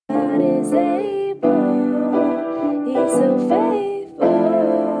is able. He's so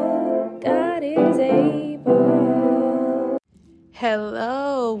faithful. God is able.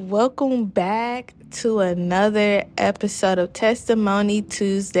 Hello, welcome back to another episode of Testimony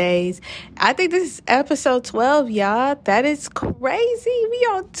Tuesdays. I think this is episode 12, y'all. That is crazy. We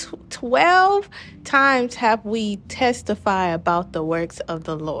on 12 times have we testify about the works of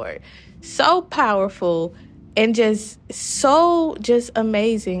the Lord. So powerful and just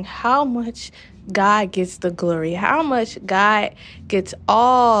amazing how much God gets the glory, how much God gets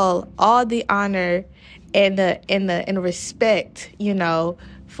all the honor and the respect,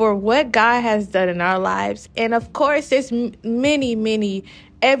 for what God has done in our lives. And of course, there's many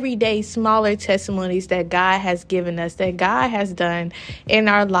everyday smaller testimonies that God has given us, that God has done in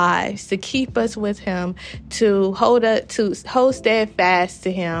our lives to keep us with Him, to hold steadfast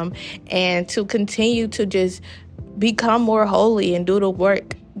to Him, and to continue to just become more holy and do the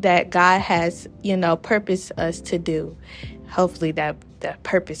work that God has, purposed us to do. Hopefully that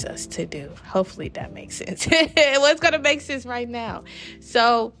purpose us to do. Hopefully that makes sense. What's going to make sense right now?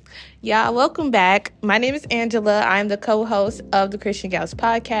 So, y'all, welcome back. My name is Angela. I'm the co-host of the Christian Gals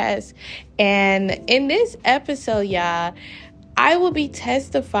podcast. And in this episode, y'all, I will be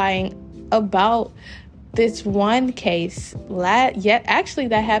testifying about this one case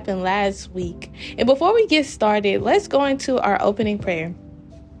that happened last week. And before we get started, let's go into our opening prayer.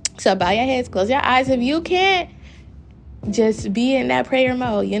 So bow your heads, close your eyes if you can. Just be in that prayer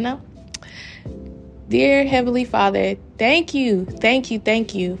mode, Dear Heavenly Father, thank you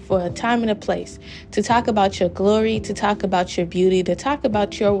for a time and a place to talk about your glory, to talk about your beauty, to talk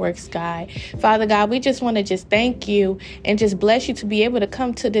about your works, God. Father God, we just want to just thank you and just bless you to be able to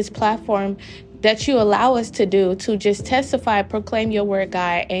come to this platform that you allow us to do, to just testify, proclaim your word,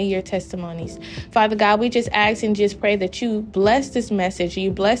 God, and your testimonies. Father God, we just ask and just pray that you bless this message, you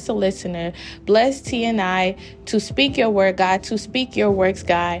bless the listener, bless T and I to speak your word, God, to speak your works,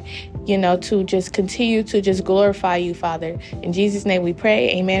 God, to just continue to just glorify you, Father. In Jesus' name we pray,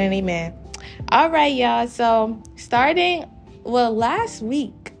 amen and amen. All right, y'all. So last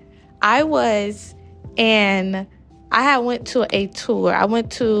week I went to a tour. I went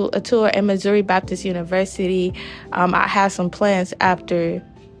to a tour at Missouri Baptist University. I had some plans after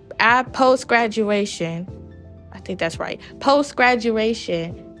post-graduation. I think that's right.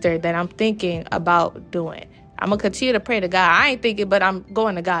 Post-graduation that I'm thinking about doing. I'm going to continue to pray to God. I ain't thinking, but I'm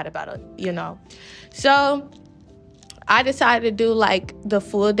going to God about it, So I decided to do like the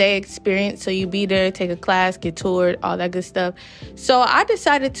full day experience. So you be there, take a class, get toured, all that good stuff. So I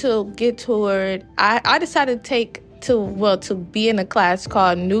decided to get toured. I decided to be in a class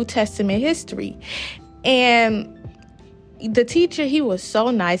called New Testament History. And the teacher, he was so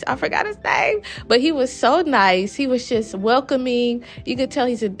nice. I forgot his name, but he was so nice. He was just welcoming. You could tell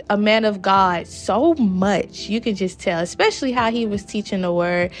he's a man of God so much. You could just tell, especially how he was teaching the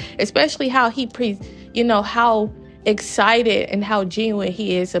word, especially how how excited and how genuine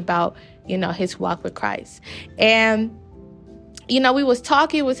he is about, his walk with Christ. And we was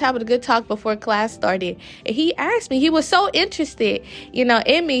having a good talk before class started. And he asked me, he was so interested,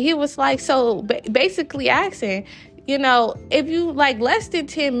 in me. He was like, basically asking, if you like less than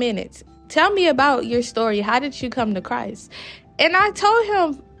 10 minutes, tell me about your story. How did you come to Christ? And I told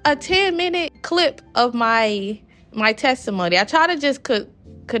him a 10-minute clip of my testimony. I try to just what's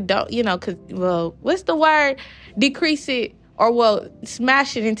the word? Decrease it or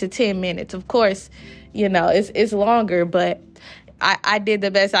smash it into 10 minutes. Of course, it's longer, but I did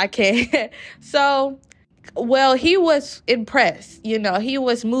the best I can. So, he was impressed. He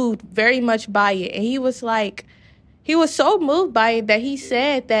was moved very much by it. And he was so moved by it that he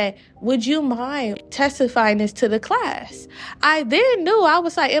said that, would you mind testifying this to the class? I then knew, I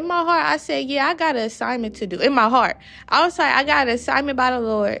was like, in my heart, I said, yeah, I got an assignment to do. In my heart, I was like, I got an assignment by the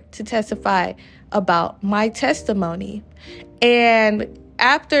Lord to testify about my testimony. And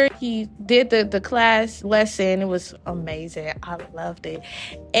after he did the class lesson, it was amazing. I loved it.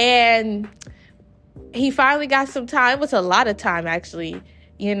 And he finally got some time. It was a lot of time, actually.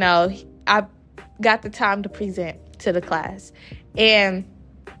 I got the time to present to the class. And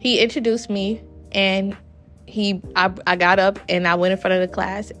he introduced me, and I got up and I went in front of the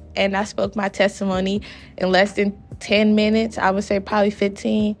class and I spoke my testimony in less than 10 minutes. I would say probably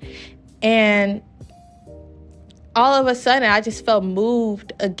 15. And all of a sudden, I just felt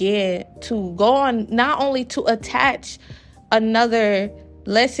moved again to go on, not only to attach another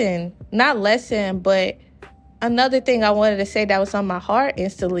but another thing I wanted to say that was on my heart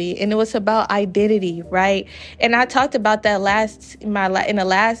instantly, and it was about identity, right? And I talked about that in the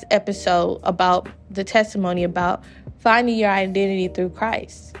last episode about the testimony about finding your identity through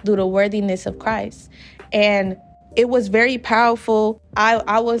Christ, through the worthiness of Christ. And it was very powerful.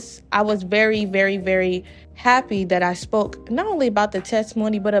 I was very, very, very happy that I spoke not only about the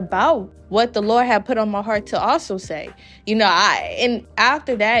testimony, but about what the Lord had put on my heart to also say. And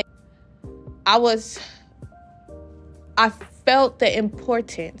after that, I felt the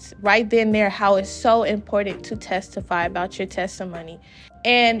importance right then and there, how it's so important to testify about your testimony.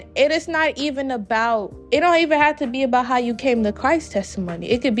 And it is not even it don't even have to be about how you came to Christ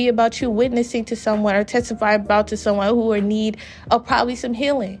testimony. It could be about you witnessing to someone or testifying to someone who are in need of probably some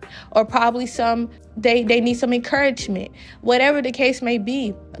healing, or probably they need some encouragement. Whatever the case may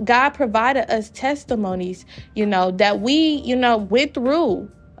be, God provided us testimonies, that we, went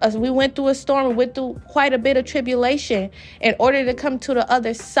through. As we went through a storm, we went through quite a bit of tribulation in order to come to the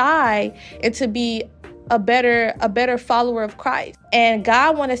other side and to be a better follower of Christ. And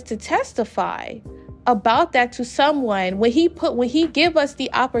God wants us to testify about that to someone. When he give us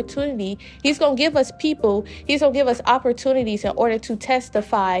the opportunity, he's going to give us people, he's going to give us opportunities in order to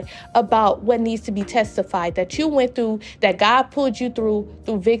testify about what needs to be testified, that you went through, that God pulled you through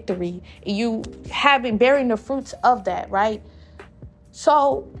victory, you bearing the fruits of that, right?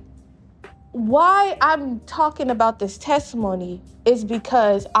 So why I'm talking about this testimony is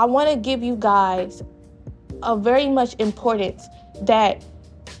because I want to give you guys a very much importance that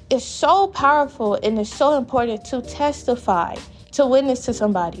is so powerful, and it's so important to testify, to witness to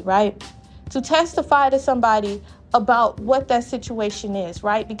somebody, right? To testify to somebody about what that situation is,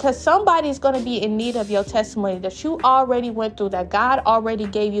 right? Because somebody's going to be in need of your testimony that you already went through, that God already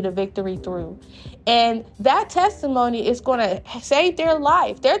gave you the victory through. And that testimony is going to save their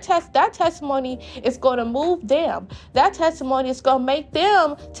life. That testimony is going to move them. That testimony is going to make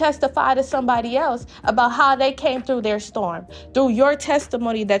them testify to somebody else about how they came through their storm, through your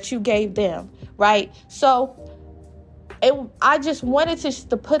testimony that you gave them, right? So I just wanted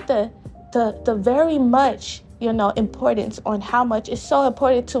to put the very much, importance on how much it's so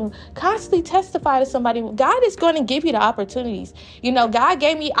important to constantly testify to somebody. God is going to give you the opportunities. God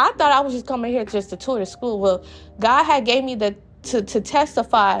gave me, I thought I was just coming here just to tour the school. Well, God had gave me to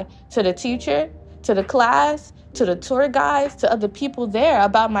testify to the teacher, to the class, to the tour guides, to other people there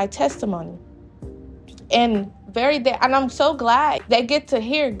about my testimony. And I'm so glad they get to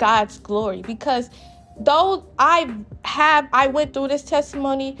hear God's glory, because though I went through this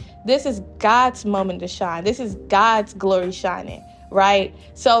testimony, this is God's moment to shine. This is God's glory shining, right?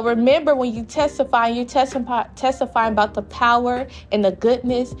 So remember, when you testify, you're testifying about the power and the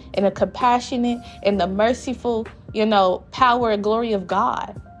goodness and the compassionate and the merciful, power and glory of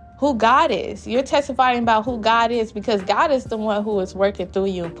God. Who God is. You're testifying about who God is, because God is the one who is working through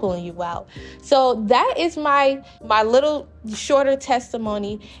you and pulling you out. So that is my little shorter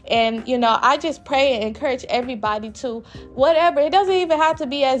testimony. And, I just pray and encourage everybody to whatever. It doesn't even have to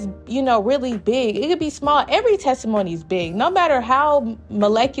be as, really big. It could be small. Every testimony is big. No matter how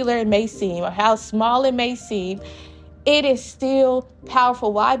molecular it may seem or how small it may seem, it is still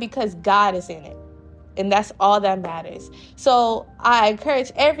powerful. Why? Because God is in it. And that's all that matters. So I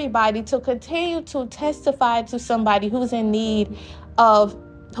encourage everybody to continue to testify to somebody who's in need of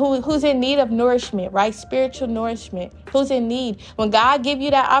nourishment, right? Spiritual nourishment, who's in need. When God give you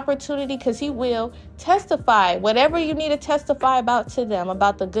that opportunity, because he will, testify whatever you need to testify about to them,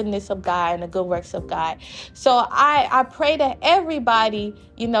 about the goodness of God and the good works of God. So I pray that everybody,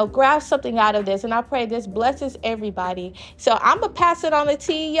 grab something out of this, and I pray this blesses everybody. So I'm going to pass it on to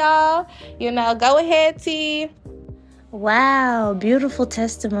T, y'all. Go ahead, T. Wow, beautiful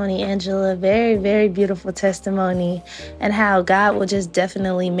testimony, Angela. Very, very beautiful testimony, and how God will just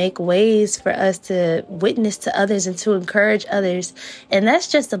definitely make ways for us to witness to others and to encourage others. And that's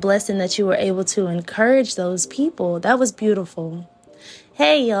just a blessing that you were able to encourage those people. That was beautiful.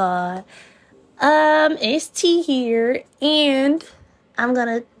 Hey, y'all. It's T here, and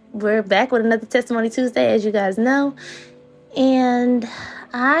we're back with another Testimony Tuesday, as you guys know. And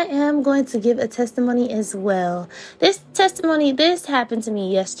I am going to give a testimony as well. This happened to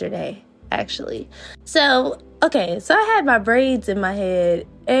me yesterday, actually. So I had my braids in my head,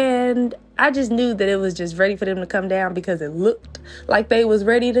 and I just knew that it was just ready for them to come down, because it looked like they was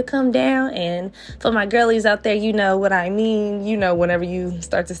ready to come down. And for my girlies out there, you know what I mean. Whenever you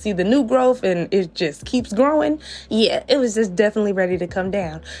start to see the new growth and it just keeps growing. Yeah, it was just definitely ready to come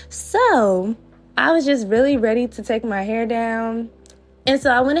down. So I was just really ready to take my hair down. And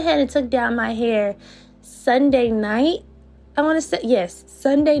so I went ahead and took down my hair Sunday night.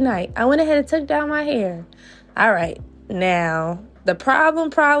 Sunday night. I went ahead and took down my hair. All right. Now, the problem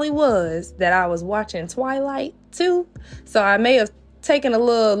probably was that I was watching Twilight too, so I may have taken a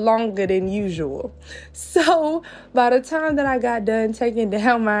little longer than usual. So, by the time that I got done taking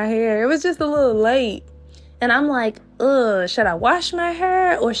down my hair, it was just a little late. And I'm like, should I wash my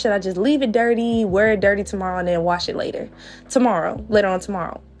hair or should I just leave it dirty, wear it dirty tomorrow, and then wash it later on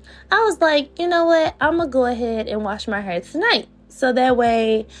tomorrow? I was like, you know what? I'm going to go ahead and wash my hair tonight. So that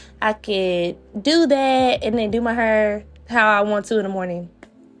way I could do that and then do my hair how I want to in the morning.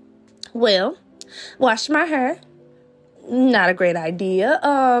 Well, wash my hair. Not a great idea.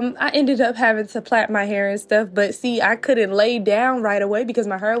 I ended up having to plait my hair and stuff, but see, I couldn't lay down right away because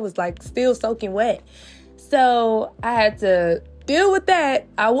my hair was like still soaking wet. So I had to deal with that.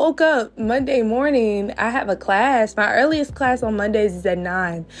 I woke up Monday morning. I have a class. My earliest class on Mondays is at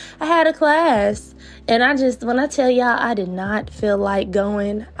 9. I had a class, and when I tell y'all, I did not feel like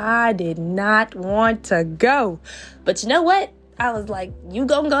going. I did not want to go. But you know what? I was like, you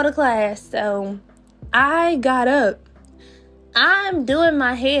gonna go to class. So I got up. I'm doing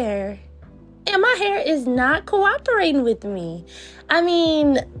my hair, and my hair is not cooperating with me. I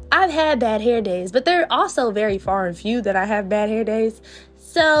mean, I've had bad hair days, but they're also very far and few that I have bad hair days.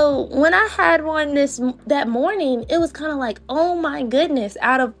 So when I had one that morning, it was kind of like, oh my goodness,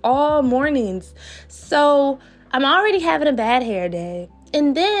 out of all mornings. So I'm already having a bad hair day.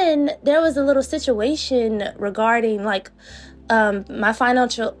 And then there was a little situation regarding my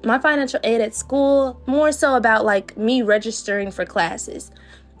financial aid at school, more so about like me registering for classes.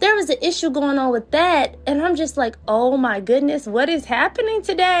 There was an issue going on with that, and I'm just like, oh my goodness, what is happening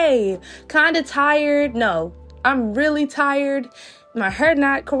today? Kind of tired. No, I'm really tired. My hair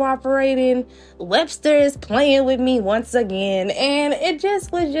not cooperating. Webster is playing with me once again, and it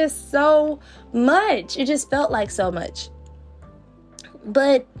just was just so much. It just felt like so much.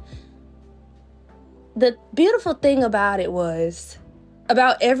 But the beautiful thing about it was,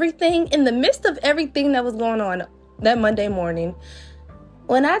 about everything, in the midst of everything that was going on that Monday morning,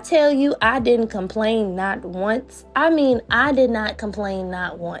 when I tell you I didn't complain not once, I mean, I did not complain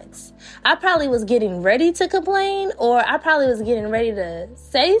not once. I probably was getting ready to complain, or I probably was getting ready to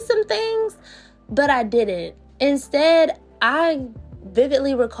say some things, but I didn't. Instead, I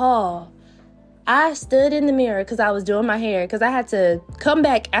vividly recall I stood in the mirror because I was doing my hair, because I had to come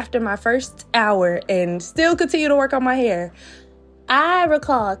back after my first hour and still continue to work on my hair. I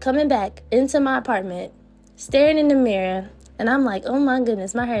recall coming back into my apartment, staring in the mirror, and I'm like, oh my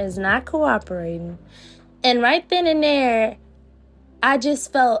goodness, my hair is not cooperating. And right then and there, I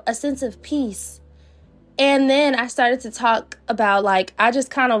just felt a sense of peace. And then I started to talk about, I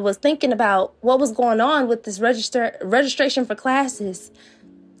just kind of was thinking about what was going on with this registration for classes.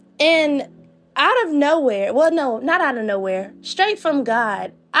 And out of nowhere, well, no, not out of nowhere, straight from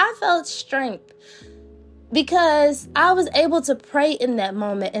God, I felt strength. Because I was able to pray in that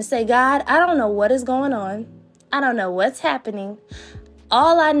moment and say, God, I don't know what is going on. I don't know what's happening.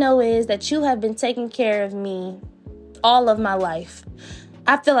 All I know is that you have been taking care of me all of my life.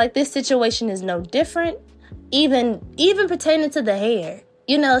 I feel like this situation is no different, even pertaining to the hair.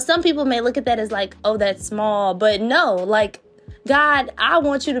 You know, some people may look at that as like, oh, that's small. But no, God, I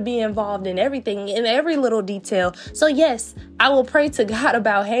want you to be involved in everything, in every little detail. So yes, I will pray to God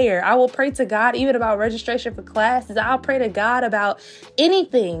about hair. I will pray to God even about registration for classes. I'll pray to God about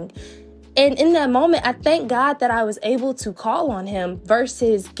anything. And in that moment, I thank God that I was able to call on him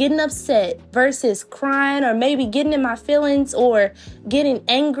versus getting upset, versus crying, or maybe getting in my feelings or getting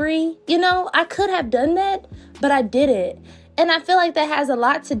angry. You know, I could have done that, but I didn't. And I feel like that has a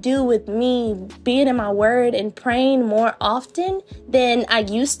lot to do with me being in my word and praying more often than I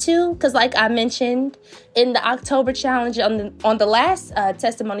used to. Because like I mentioned in the October challenge on the last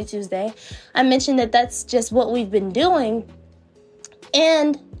Testimony Tuesday, I mentioned that that's just what we've been doing.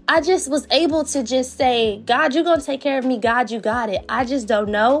 And I just was able to just say, God, you're going to take care of me. God, you got it. I just don't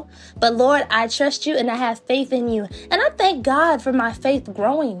know. But Lord, I trust you and I have faith in you. And I thank God for my faith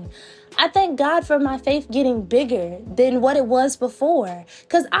growing. I thank God for my faith getting bigger than what it was before.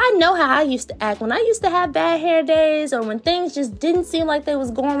 Because I know how I used to act. When I used to have bad hair days, or when things just didn't seem like they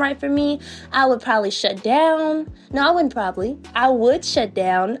was going right for me, I would probably shut down. No, I wouldn't probably. I would shut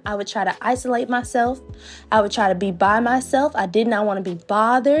down. I would try to isolate myself. I would try to be by myself. I did not want to be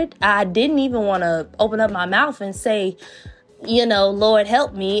bothered. I didn't even want to open up my mouth and say, you know, Lord,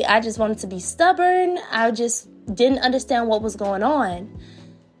 help me. I just wanted to be stubborn. I just didn't understand what was going on.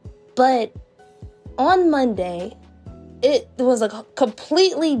 But on Monday, it was a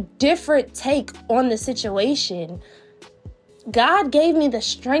completely different take on the situation. God gave me the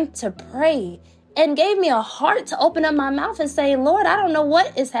strength to pray. and gave me a heart to open up my mouth and say, Lord, I don't know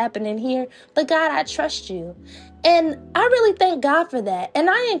what is happening here, but God, I trust you. And I really thank God for that. And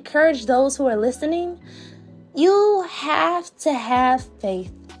I encourage those who are listening, you have to have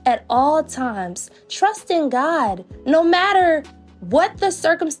faith at all times. Trust in God, no matter what the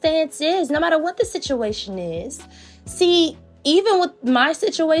circumstance is, no matter what the situation is. See, even with my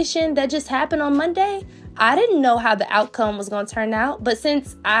situation that just happened on Monday, I didn't know how the outcome was going to turn out. But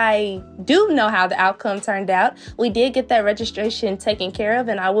since I do know how the outcome turned out, we did get that registration taken care of,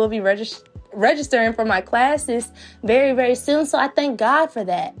 and I will be registering for my classes very, very soon. So I thank God for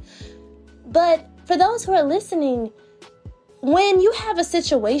that. But for those who are listening, when you have a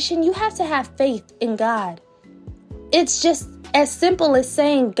situation, you have to have faith in God. It's just as simple as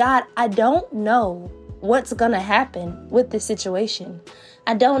saying, God, I don't know what's going to happen with this situation.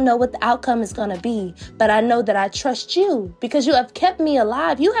 I don't know what the outcome is going to be, but I know that I trust you because you have kept me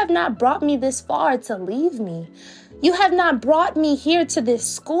alive. You have not brought me this far to leave me. You have not brought me here to this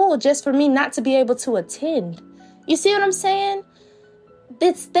school just for me not to be able to attend. You see what I'm saying?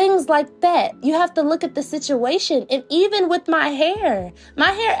 It's things like that. You have to look at the situation. And even with my hair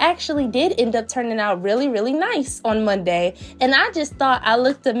actually did end up turning out really, really nice on Monday. And I just thought I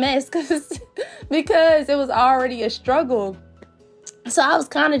looked a mess because it was already a struggle. So I was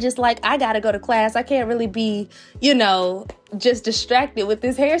kind of just like, I got to go to class. I can't really be, just distracted with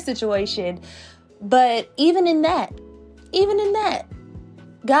this hair situation. But even in that,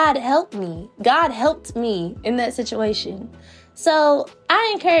 God helped me. God helped me in that situation. So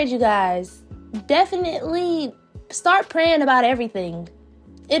I encourage you guys, definitely start praying about everything.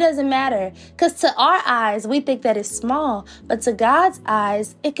 It doesn't matter. Because to our eyes, we think that it's small. But to God's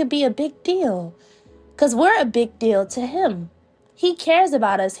eyes, it could be a big deal. Because we're a big deal to Him. He cares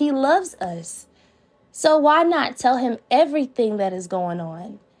about us. He loves us. So why not tell Him everything that is going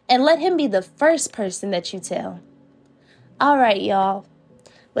on? And let Him be the first person that you tell. All right, y'all.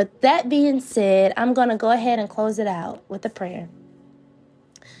 With that being said, I'm going to go ahead and close it out with a prayer.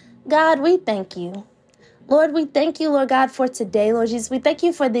 God, we thank you. Lord, we thank you, Lord God, for today, Lord Jesus. We thank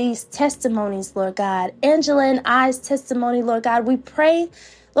you for these testimonies, Lord God. Angela and I's testimony, Lord God. We pray,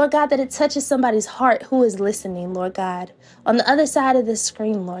 Lord God, that it touches somebody's heart who is listening, Lord God, on the other side of the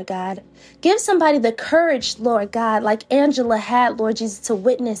screen, Lord God. Give somebody the courage, Lord God, like Angela had, Lord Jesus, to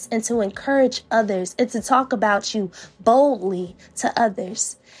witness and to encourage others and to talk about you boldly to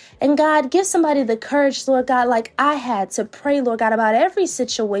others. And God, give somebody the courage, Lord God, like I had to pray, Lord God, about every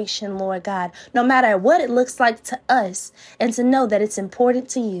situation, Lord God, no matter what it looks like to us, and to know that it's important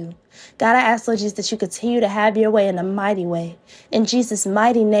to you. God, I ask, Lord Jesus, that you continue to have your way in a mighty way. In Jesus'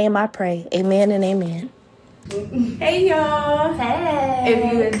 mighty name I pray. Amen and amen. Hey y'all. Hey.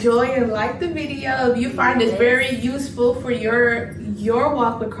 If you enjoy and like the video, if you find this very useful for your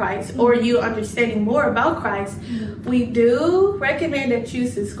walk with Christ, or you understanding more about Christ, we do recommend that you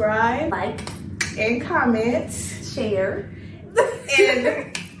subscribe, Like, and comment, share,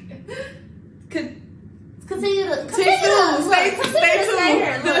 and continue to stay tuned.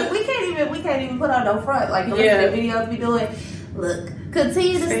 Look, we can't even put on no front like the rest of the videos we doing. Look,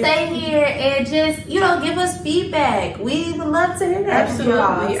 continue to stay here and just, give us feedback. We would love to hear that from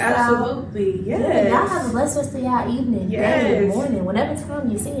y'all. Absolutely. Yes. Y'all have a blessed rest of y'all evening, day, morning, whatever time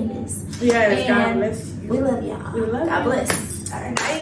you're seeing this. Yes, and God bless you. We love y'all. We love God you. bless. All right. Bye.